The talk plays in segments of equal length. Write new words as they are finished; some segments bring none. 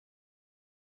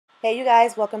Hey you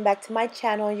guys, welcome back to my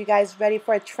channel. You guys ready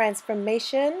for a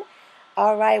transformation?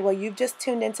 Alright, well you've just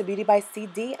tuned into Beauty by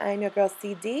CD. I am your girl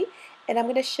CD, and I'm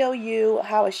going to show you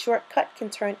how a shortcut can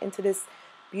turn into this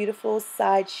beautiful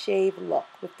side shave look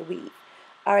with the weave.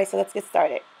 Alright, so let's get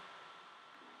started.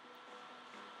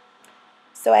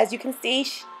 So as you can see,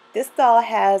 this doll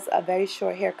has a very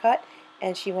short haircut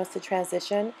and she wants to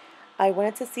transition. I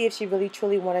wanted to see if she really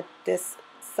truly wanted this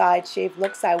side shave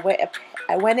look, so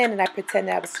I went in and I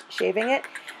pretended I was shaving it,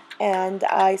 and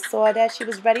I saw that she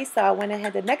was ready, so I went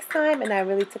ahead the next time and I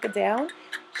really took it down.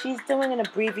 She's doing an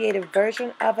abbreviated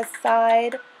version of a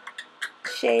side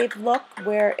shave look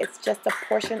where it's just a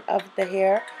portion of the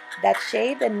hair that's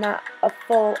shaved and not a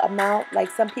full amount. Like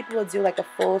some people will do like a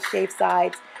full shave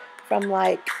sides from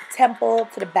like temple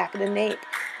to the back of the nape,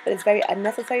 but it's very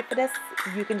unnecessary for this.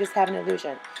 You can just have an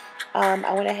illusion.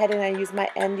 I went ahead and I used my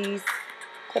Andes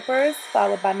clippers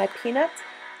followed by my peanut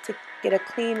to get a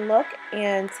clean look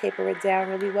and taper it down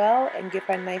really well and give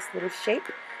her a nice little shape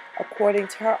according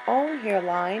to her own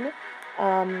hairline.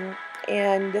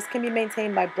 And this can be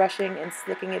maintained by brushing and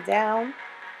slicking it down.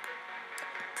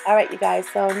 Alright you guys,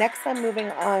 so next I'm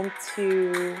moving on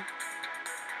to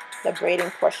the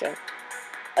braiding portion.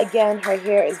 Again, her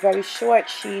hair is very short.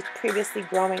 She's previously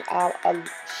growing out a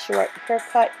short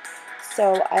haircut,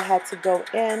 so I had to go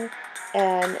in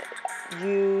and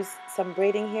use some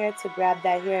braiding hair to grab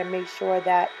that hair and make sure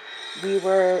that we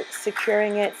were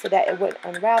securing it so that it wouldn't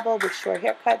unravel with short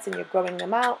haircuts and you're growing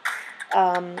them out.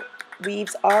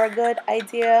 Weaves are a good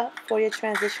idea for your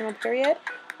transitional period,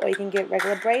 or you can get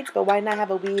regular braids, but why not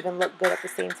have a weave and look good at the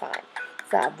same time?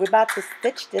 So we're about to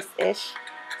stitch this ish.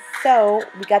 So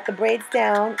we got the braids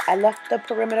down. I left the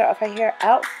perimeter of her hair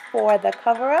out for the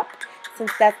cover up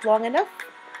since that's long enough,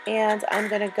 and I'm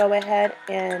going to go ahead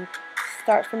and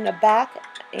start from the back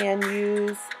and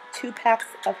use 2 packs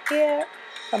of hair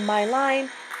from my line,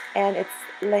 and it's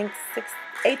length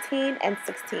 18 and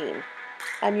 16.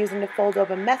 I'm using the fold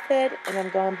over method, and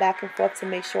I'm going back and forth to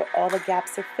make sure all the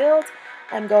gaps are filled.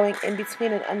 I'm going in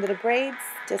between and under the braids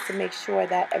just to make sure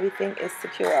that everything is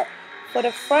secure. For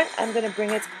the front, I'm going to bring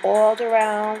it all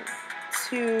around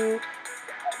to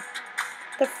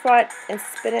the front and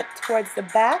spin it towards the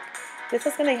back. This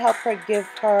is going to help her give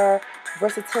her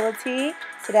versatility,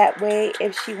 so that way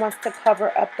if she wants to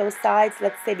cover up those sides,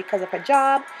 let's say because of her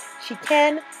job, she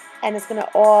can, and it's going to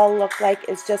all look like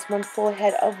it's just one full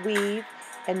head of weave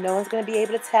and no one's going to be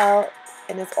able to tell,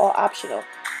 and it's all optional.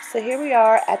 So here we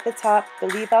are at the top. The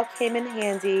leave out came in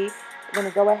handy. I'm going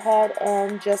to go ahead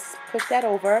and just push that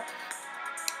over.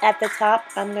 At the top,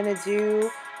 I'm going to do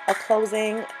a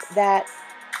closing that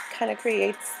kind of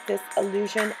creates this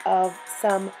illusion of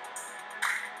some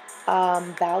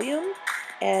volume,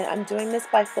 and I'm doing this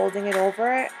by folding it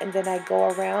over, and then I go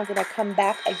around and I come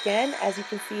back again, as you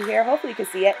can see here. Hopefully you can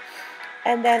see it.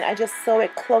 And then I just sew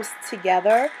it close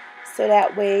together so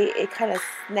that way it kind of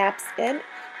snaps in.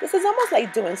 This is almost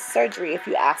like doing surgery if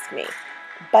you ask me,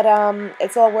 but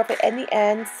it's all worth it in the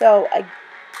end. So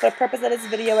for the purpose of this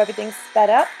video, everything's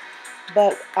sped up,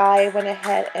 but I went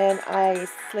ahead and I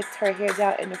slicked her hair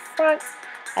down in the front.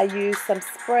 I used some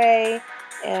spray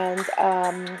and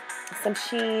some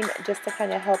sheen just to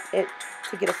kind of help it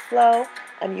to get a flow.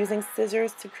 I'm using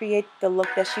scissors to create the look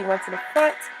that she wants in the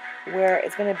front, where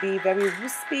it's going to be very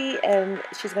wispy and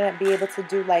she's going to be able to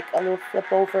do like a little flip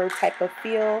over type of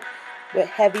feel with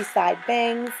heavy side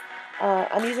bangs.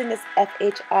 I'm using this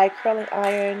FHI curling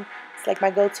iron. It's like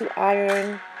my go-to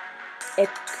iron. It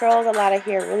curls a lot of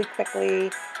hair really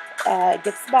quickly. It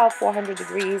gets about 400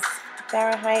 degrees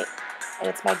Fahrenheit, and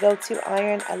it's my go-to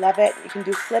iron. I love it. You can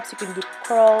do flips, you can do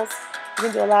curls, you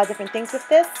can do a lot of different things with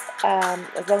this,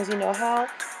 as long as you know how.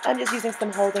 I'm just using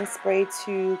some holding spray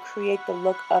to create the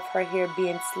look of her hair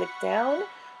being slicked down.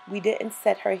 We didn't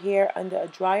set her hair under a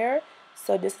dryer,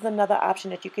 so this is another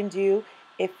option that you can do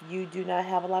if you do not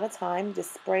have a lot of time.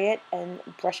 Just spray it and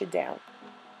brush it down.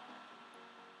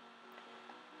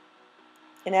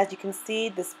 And as you can see,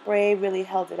 the spray really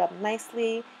held it up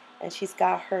nicely, and she's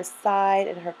got her side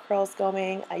and her curls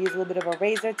going. I use a little bit of a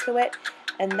razor to it,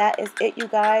 and that is it, you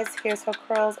guys. Here's her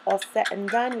curls all set and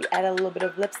done. We added a little bit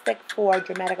of lipstick for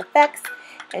dramatic effects,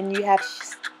 and you have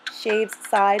shaved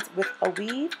sides with a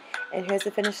weave, and here's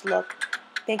the finished look.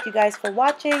 Thank you guys for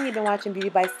watching. You've been watching Beauty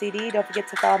by CD. Don't forget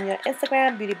to follow me on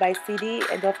Instagram, Beauty by CD,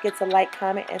 and don't forget to like,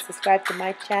 comment, and subscribe to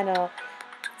my channel.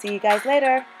 See you guys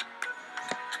later.